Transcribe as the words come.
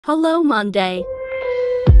Hello Monday.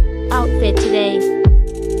 Outfit today.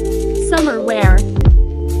 Summer wear.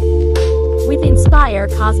 With Inspire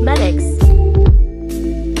Cosmetics.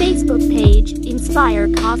 Facebook page,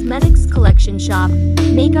 Inspire Cosmetics Collection Shop,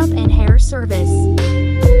 Makeup and Hair Service.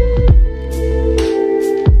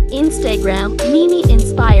 Instagram, Mimi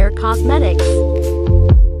Inspire Cosmetics.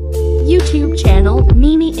 YouTube channel,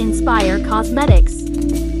 Mimi Inspire Cosmetics.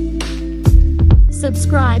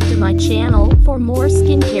 Subscribe to my channel for more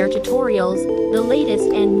skincare tutorials, the latest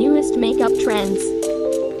and newest makeup trends.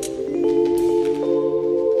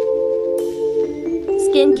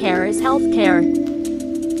 Skincare is healthcare.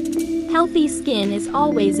 Healthy skin is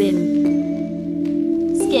always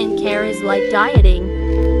in. Skincare is like dieting.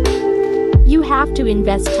 You have to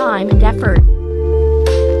invest time and effort.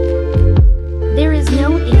 There is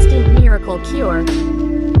no instant miracle cure.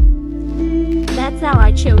 That's how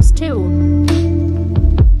I chose to.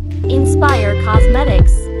 Inspire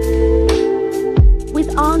Cosmetics.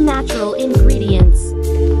 With all natural ingredients.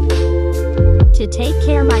 To take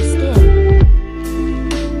care my skin.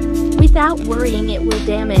 Without worrying it will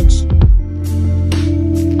damage.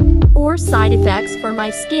 Or side effects for my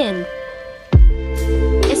skin.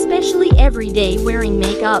 Especially every day wearing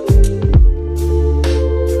makeup.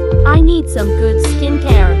 I need some good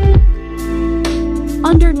skincare.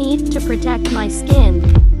 Underneath to protect my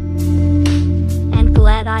skin.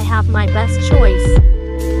 Glad I have my best choice.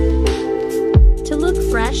 To look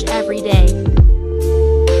fresh every day.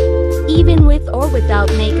 Even with or without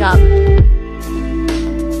makeup.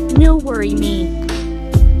 No worry me.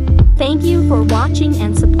 Thank you for watching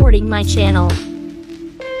and supporting my channel.